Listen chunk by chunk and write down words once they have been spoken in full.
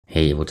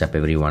Hey, what's up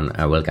everyone?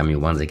 I welcome you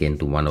once again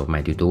to one of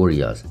my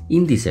tutorials.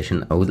 In this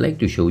session, I would like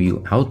to show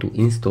you how to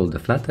install the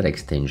Flutter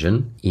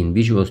extension in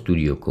Visual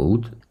Studio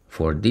Code.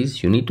 For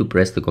this, you need to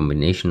press the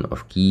combination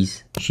of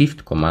keys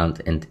Shift,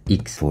 Command and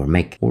X for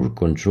Mac or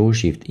Ctrl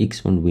Shift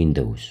X on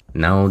Windows.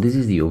 Now, this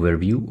is the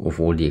overview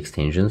of all the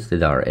extensions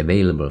that are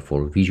available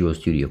for Visual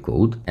Studio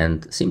Code,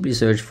 and simply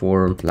search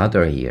for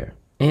Flutter here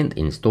and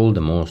install the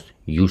most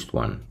used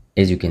one.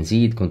 As you can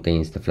see, it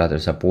contains the Flutter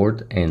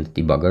support and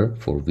debugger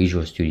for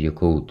Visual Studio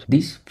Code.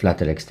 This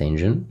Flutter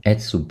extension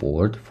adds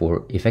support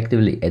for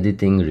effectively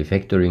editing,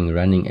 refactoring,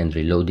 running and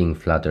reloading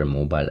Flutter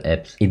mobile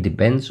apps. It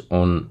depends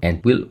on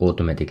and will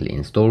automatically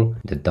install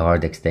the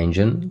Dart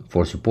extension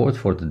for support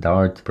for the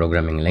Dart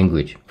programming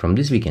language. From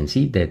this we can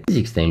see that this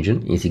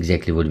extension is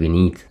exactly what we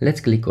need.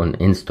 Let's click on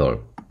install.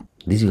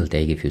 This will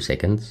take a few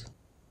seconds.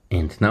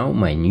 And now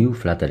my new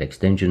Flutter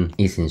extension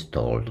is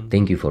installed.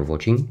 Thank you for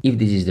watching. If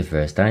this is the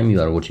first time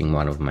you are watching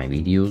one of my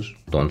videos,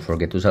 don't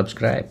forget to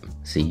subscribe.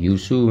 See you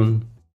soon.